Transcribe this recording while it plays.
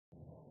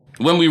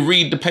When we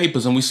read the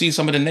papers and we see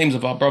some of the names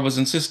of our brothers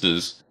and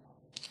sisters,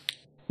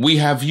 we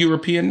have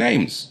European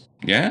names,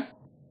 yeah?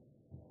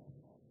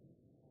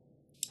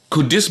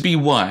 Could this be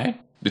why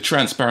the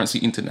Transparency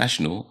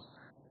International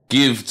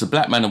gives the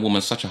black man and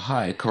woman such a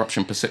high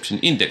corruption perception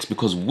index?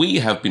 Because we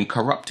have been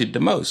corrupted the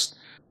most.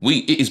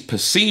 It is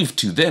perceived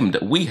to them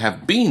that we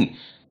have been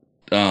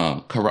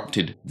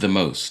corrupted the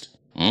most.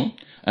 And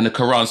the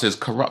Quran says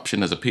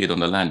corruption has appeared on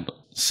the land,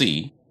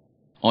 sea,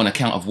 on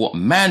account of what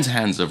man's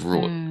hands have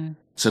wrought.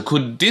 So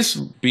could this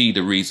be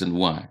the reason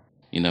why,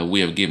 we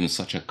have given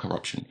such a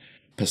corruption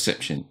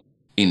perception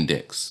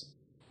index?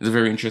 It's a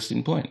very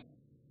interesting point.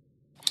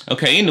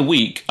 Okay, in the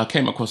week, I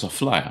came across a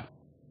flyer,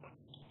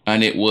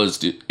 and it was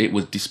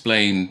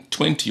displaying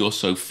 20 or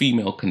so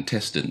female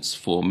contestants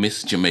for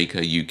Miss Jamaica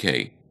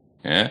UK.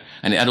 Yeah,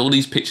 and it had all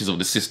these pictures of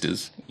the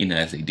sisters,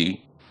 as they do.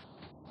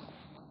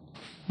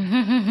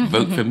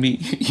 Vote for me,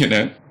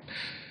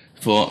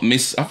 for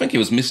Miss, I think it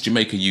was Miss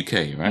Jamaica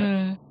UK,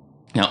 right?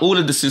 Now, all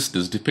of the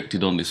sisters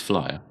depicted on this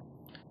flyer,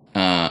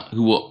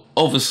 who were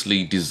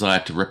obviously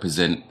desired to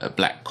represent a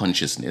black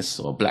consciousness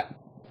or black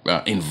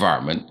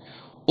environment,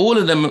 all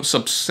of them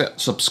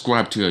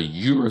subscribed to a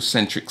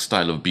eurocentric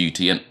style of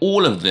beauty, and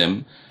all of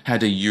them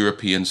had a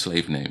European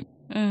slave name.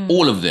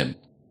 All of them,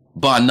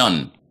 bar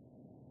none.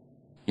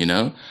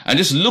 And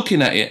just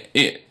looking at it,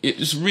 it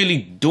just really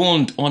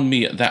dawned on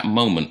me at that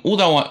moment.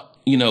 Although,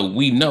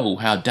 we know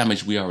how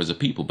damaged we are as a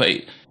people, but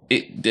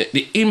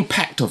the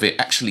impact of it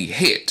actually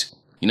hit.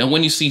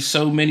 When you see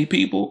so many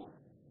people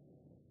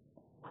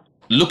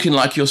looking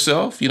like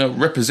yourself,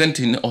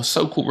 representing or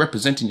so-called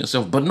representing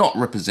yourself, but not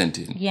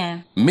representing.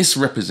 Yeah.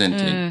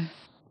 Misrepresenting.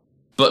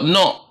 But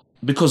not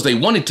because they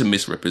wanted to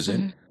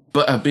misrepresent,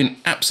 but have been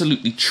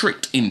absolutely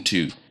tricked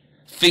into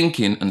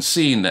thinking and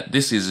seeing that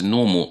this is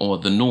normal or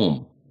the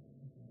norm.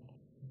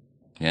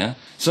 Yeah.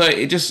 So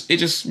it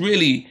just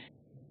really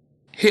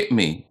hit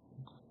me.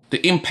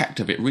 The impact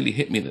of it really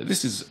hit me that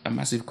this is a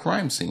massive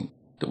crime scene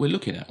that we're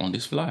looking at on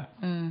this flyer.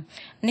 And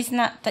isn't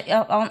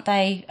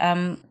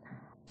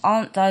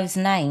aren't those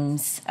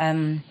names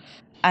and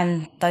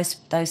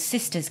those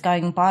sisters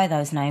going by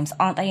those names,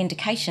 aren't they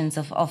indications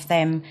of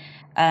them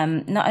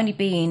not only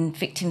being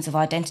victims of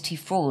identity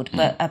fraud,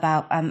 but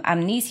about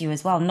amnesia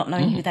as well, not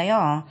knowing who they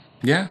are?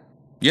 Yeah.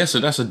 So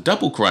that's a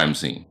double crime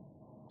scene.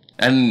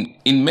 And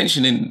in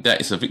mentioning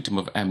that it's a victim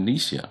of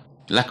amnesia,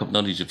 lack of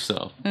knowledge of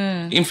self,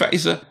 in fact,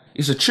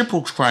 it's a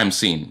triple crime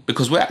scene,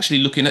 because we're actually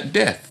looking at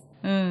death.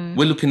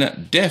 We're looking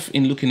at death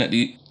in looking at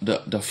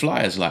the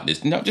flyers like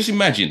this. Now, just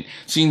imagine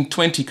seeing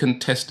 20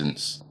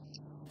 contestants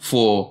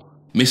for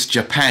Miss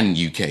Japan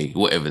UK,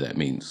 whatever that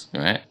means,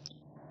 right?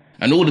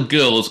 And all the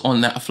girls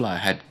on that flyer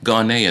had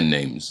Ghanaian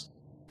names.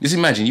 Just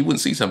imagine, you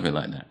wouldn't see something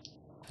like that.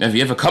 Have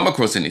you ever come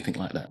across anything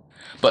like that?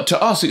 But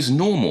to us, it's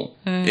normal.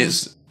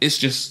 It's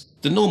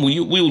just the normal.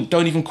 We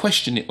don't even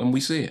question it when we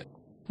see it.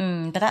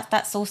 But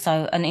that's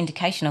also an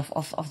indication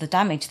of the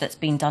damage that's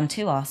been done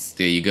to us.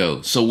 There you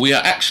go. So we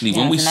are actually,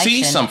 when we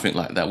see something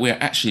like that, we're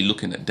actually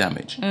looking at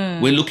damage.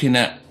 We're looking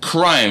at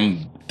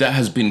crime that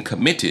has been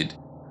committed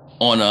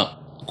on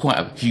quite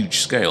a huge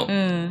scale.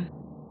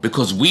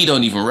 Because we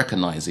don't even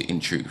recognize it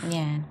in truth.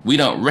 Yeah. We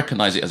don't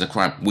recognize it as a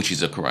crime, which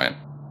is a crime.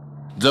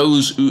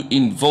 Those who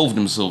involve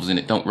themselves in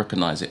it don't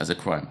recognize it as a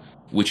crime,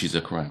 which is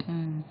a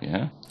crime.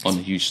 Yeah, on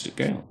a huge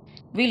scale.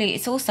 Really,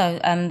 it's also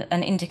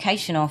an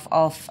indication of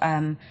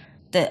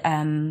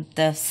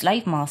the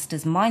slave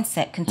master's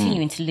mindset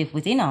continuing to live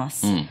within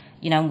us,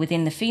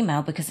 within the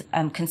female, because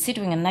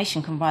considering a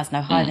nation can rise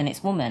no higher than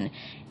its woman,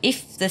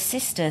 if the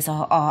sisters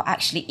are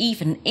actually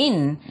even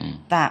in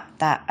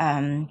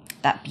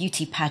that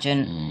beauty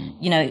pageant,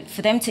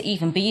 for them to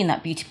even be in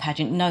that beauty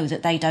pageant, know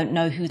that they don't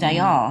know who they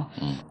are,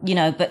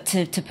 but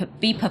to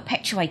be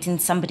perpetuating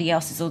somebody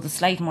else's or the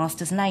slave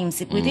master's names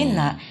within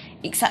that,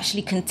 it's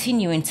actually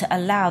continuing to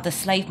allow the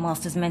slave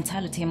master's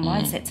mentality and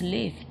mindset to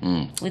live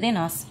within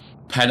us.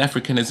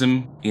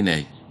 Pan-Africanism in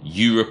a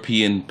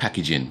European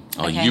packaging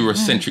or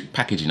Eurocentric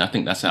packaging. I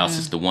think that's how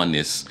Sister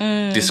Oneness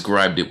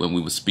described it when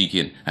we were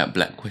speaking at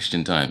Black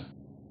Question Time.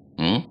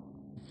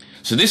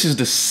 So this is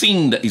the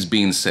scene that is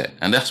being set,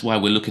 and that's why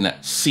we're looking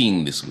at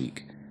scene this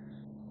week.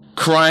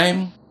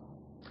 Crime,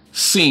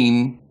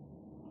 scene,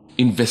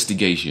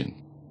 investigation.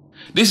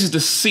 This is the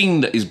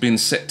scene that is being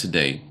set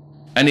today,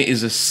 and it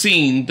is a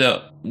scene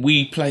that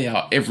we play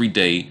out every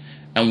day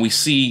and we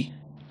see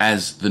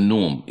as the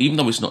norm. Even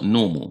though it's not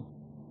normal,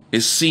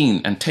 it's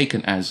seen and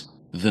taken as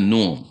the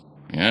norm.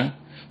 Yeah,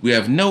 we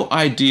have no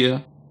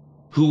idea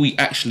who we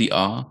actually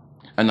are,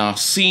 and our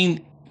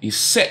scene is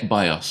set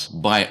by us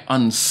by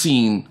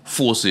unseen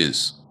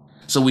forces.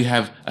 So we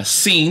have a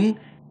scene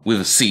with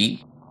a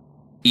C,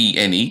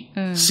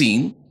 E-N-E,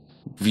 scene,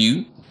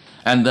 view,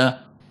 and the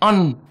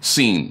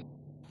unseen,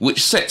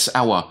 which sets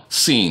our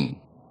scene.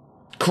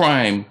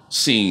 Crime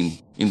scene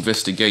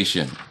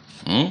investigation.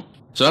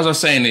 So as I was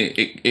saying,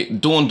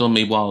 it dawned on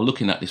me while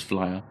looking at this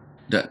flyer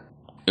that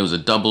it was a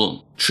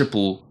double,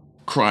 triple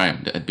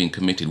crime that had been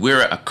committed.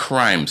 We're at a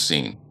crime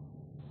scene.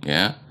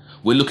 Yeah,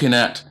 we're looking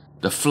at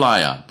the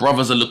flyer.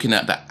 Brothers are looking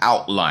at the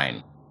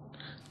outline.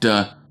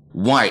 the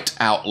white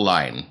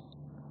outline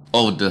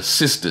of the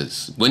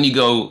sisters. When you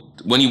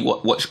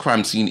watch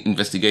crime scene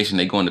investigation,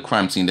 they go on the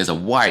crime scene, there's a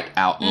white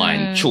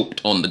outline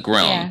chalked on the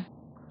ground,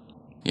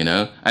 you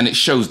know, and it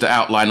shows the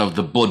outline of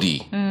the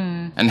body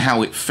and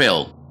how it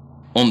fell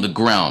on the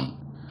ground.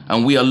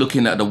 And we are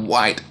looking at the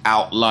white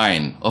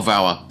outline of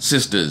our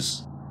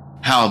sisters,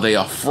 how they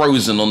are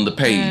frozen on the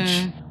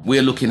page.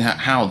 We're looking at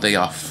how they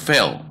are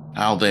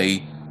how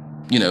they,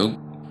 you know,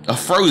 are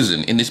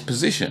frozen in this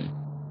position.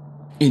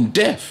 In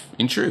death,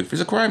 in truth,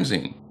 it's a crime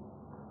scene.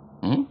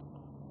 I'm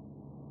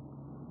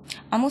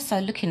also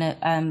looking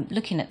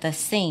at the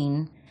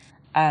scene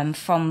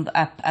from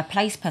a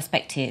play's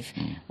perspective.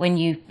 When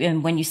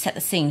you set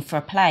the scene for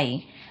a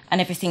play, and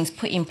everything's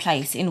put in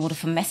place in order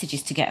for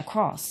messages to get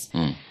across.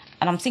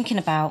 And I'm thinking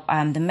about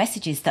the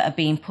messages that are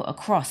being put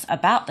across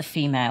about the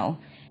female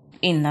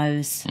in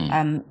those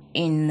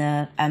in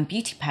the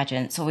beauty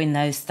pageants, or in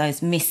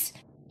those Miss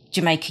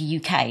Jamaica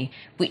UK,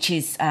 which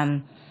is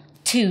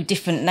 2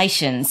 different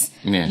nations,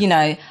 you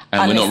know.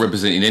 And we're not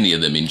representing any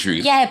of them in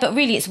truth. Yeah, but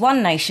really it's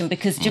one nation,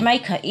 because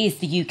Jamaica is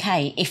the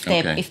UK if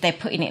they're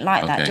putting it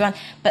like that.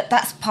 But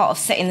that's part of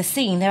setting the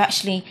scene. They're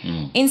actually,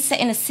 in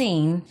setting a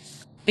scene,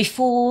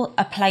 before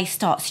a play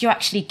starts, you're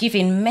actually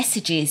giving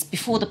messages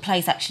before the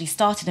play's actually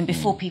started and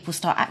before people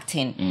start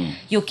acting.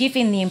 You're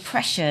giving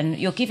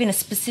a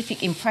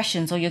specific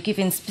impressions, or you're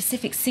giving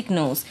specific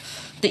signals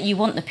that you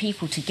want the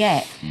people to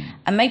get.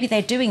 And maybe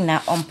they're doing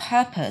that on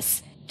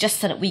purpose, just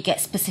so that we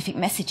get specific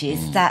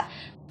messages that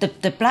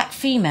the black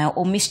female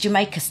or Miss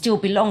Jamaica still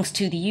belongs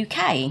to the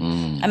UK.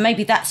 And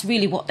maybe that's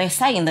really what they're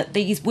saying, that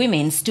these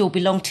women still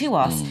belong to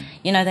us.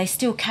 You know, they're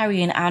still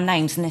carrying our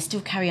names, and they're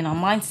still carrying our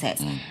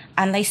mindsets,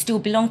 and they still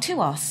belong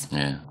to us.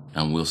 Yeah,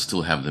 and we'll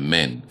still have the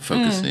men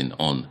focusing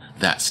on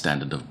that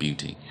standard of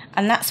beauty.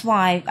 And that's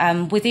why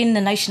within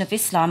the Nation of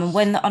Islam, and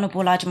when the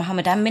Honourable Elijah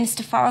Muhammad and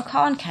Minister Farah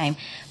Khan came,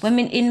 when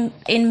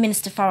in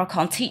Minister Farah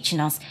Khan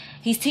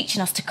he's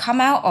teaching us to come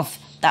out of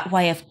that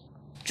way of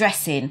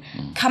dressing,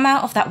 come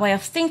out of that way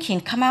of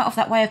thinking, come out of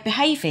that way of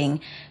behaving,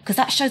 because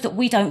that shows that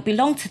we don't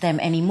belong to them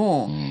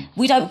anymore.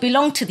 We don't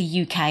belong to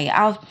the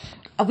UK.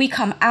 We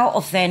come out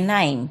of their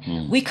name.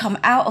 We come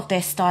out of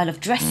their style of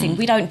dressing.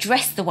 We don't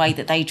dress the way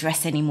that they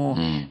dress anymore.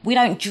 We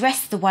don't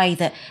dress the way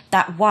that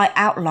white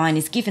outline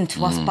is given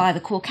to us by the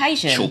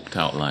Caucasian. Chalked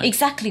outline.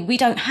 Exactly. We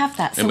don't have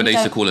that. Remember they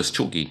used to call us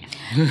chalky.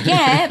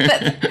 Yeah,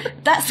 but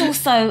that's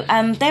also,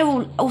 they're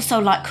all also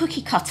like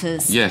cookie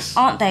cutters. Yes.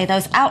 Aren't they?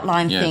 Those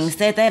outline things.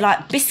 They're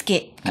like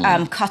biscuit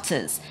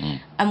cutters.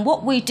 And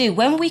what we do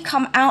when we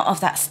come out of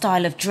that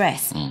style of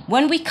dress,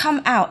 when we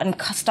come out and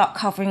start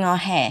covering our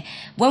hair,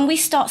 when we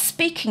start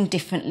speaking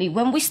differently,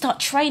 when we start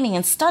training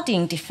and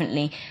studying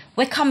differently,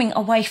 we're coming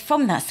away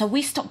from that. So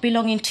we stop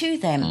belonging to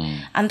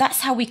them. And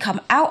that's how we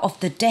come out of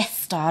the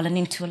death style and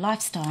into a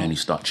lifestyle. And you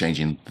start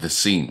changing the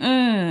scene.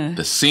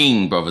 The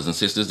scene, brothers and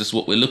sisters, this is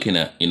what we're looking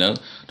at, you know.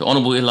 The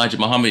Honourable Elijah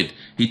Muhammad,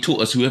 he taught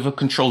us whoever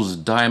controls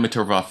the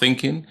diameter of our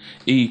thinking,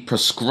 he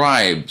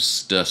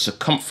prescribes the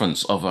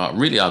circumference of our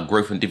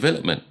growth and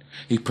development.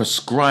 He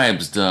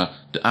prescribes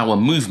our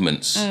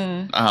movements,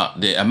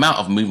 the amount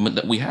of movement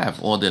that we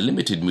have, or the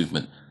limited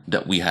movement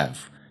that we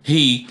have.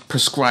 He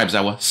prescribes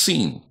our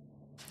scene.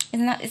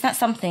 Is that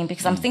something?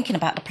 Because I'm thinking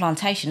about the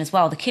plantation as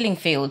well, the killing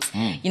fields.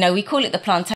 You know, we call it the plantation.